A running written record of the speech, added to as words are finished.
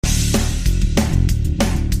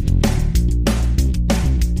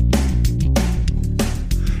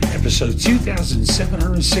episode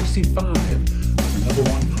 2765 of the number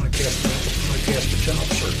one podcast about the podcast for job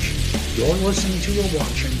search. You're listening to or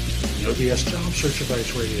watching No BS Job Search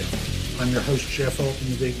Advice Radio. I'm your host, Jeff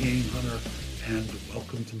Olton, the Big Game Hunter, and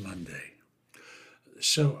welcome to Monday.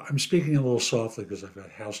 So I'm speaking a little softly because I've got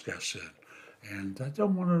house guests in, and I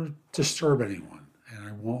don't want to disturb anyone, and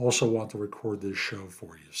I also want to record this show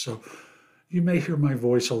for you. So you may hear my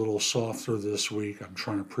voice a little softer this week. I'm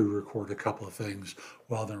trying to pre-record a couple of things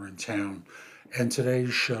while they're in town. And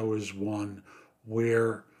today's show is one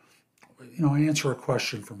where, I answer a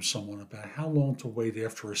question from someone about how long to wait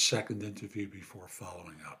after a second interview before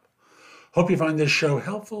following up. Hope you find this show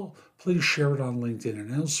helpful. Please share it on LinkedIn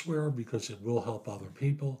and elsewhere because it will help other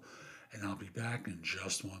people. And I'll be back in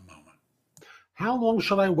just one moment. How long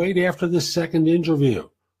should I wait after the second interview?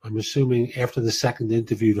 I'm assuming after the second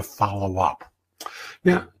interview to follow up.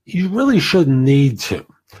 Now, you really shouldn't need to.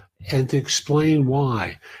 And to explain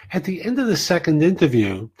why, at the end of the second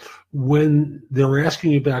interview, when they're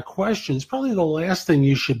asking you about questions, probably the last thing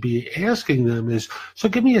you should be asking them is, so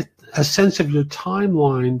give me a sense of your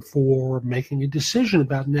timeline for making a decision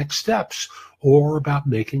about next steps or about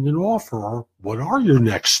making an offer, or what are your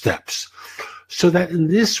next steps? So that in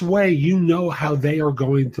this way, you know how they are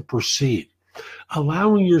going to proceed.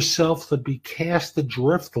 Allowing yourself to be cast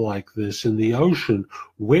adrift like this in the ocean,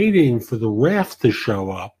 waiting for the raft to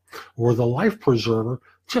show up or the life preserver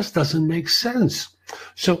just doesn't make sense.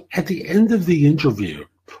 So at the end of the interview,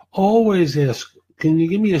 always ask, can you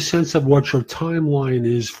give me a sense of what your timeline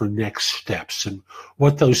is for next steps and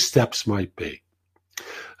what those steps might be?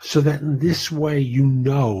 So that in this way, you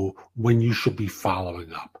know when you should be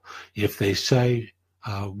following up. If they say,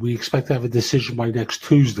 we expect to have a decision by next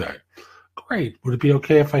Tuesday, great. Would it be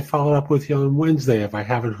okay if I follow up with you on Wednesday if I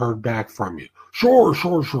haven't heard back from you? Sure.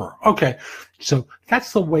 Okay. So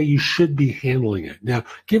that's the way you should be handling it. Now,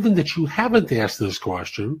 given that you haven't asked this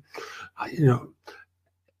question,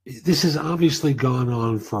 this has obviously gone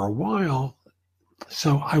on for a while.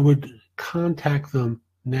 So I would contact them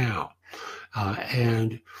now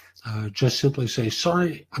and just simply say,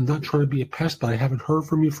 sorry, I'm not trying to be a pest, but I haven't heard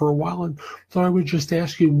from you for a while. And so I would just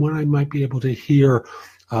ask you when I might be able to hear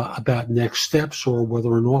about next steps or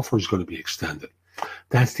whether an offer is going to be extended.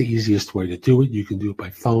 That's the easiest way to do it. You can do it by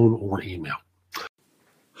phone or email.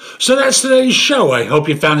 So that's today's show. I hope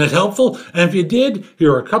you found it helpful. And if you did,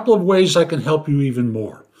 here are a couple of ways I can help you even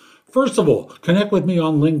more. First of all, connect with me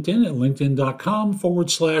on LinkedIn at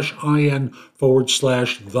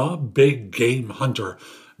linkedin.com/IN/the Big Game Hunter.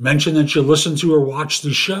 Mention that you listen to or watch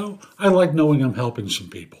the show. I like knowing I'm helping some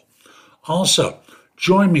people. Also,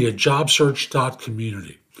 join me at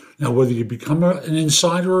jobsearch.community. Now, whether you become an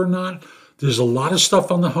insider or not, there's a lot of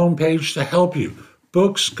stuff on the homepage to help you.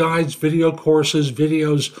 Books, guides, video courses,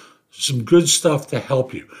 videos, some good stuff to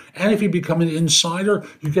help you. And if you become an insider,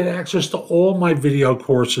 you get access to all my video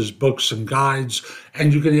courses, books, and guides,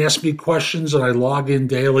 and you can ask me questions, and I log in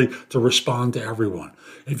daily to respond to everyone.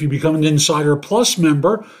 If you become an Insider Plus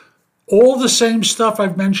member, all the same stuff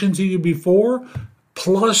I've mentioned to you before,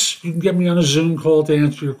 plus you can get me on a Zoom call to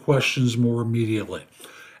answer your questions more immediately.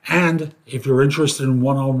 And if you're interested in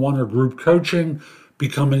one-on-one or group coaching,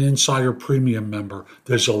 become an Insider Premium member.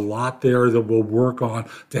 There's a lot there that we'll work on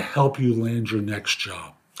to help you land your next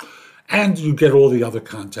job. And you get all the other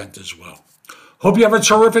content as well. Hope you have a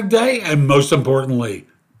terrific day, and most importantly,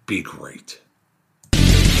 be great.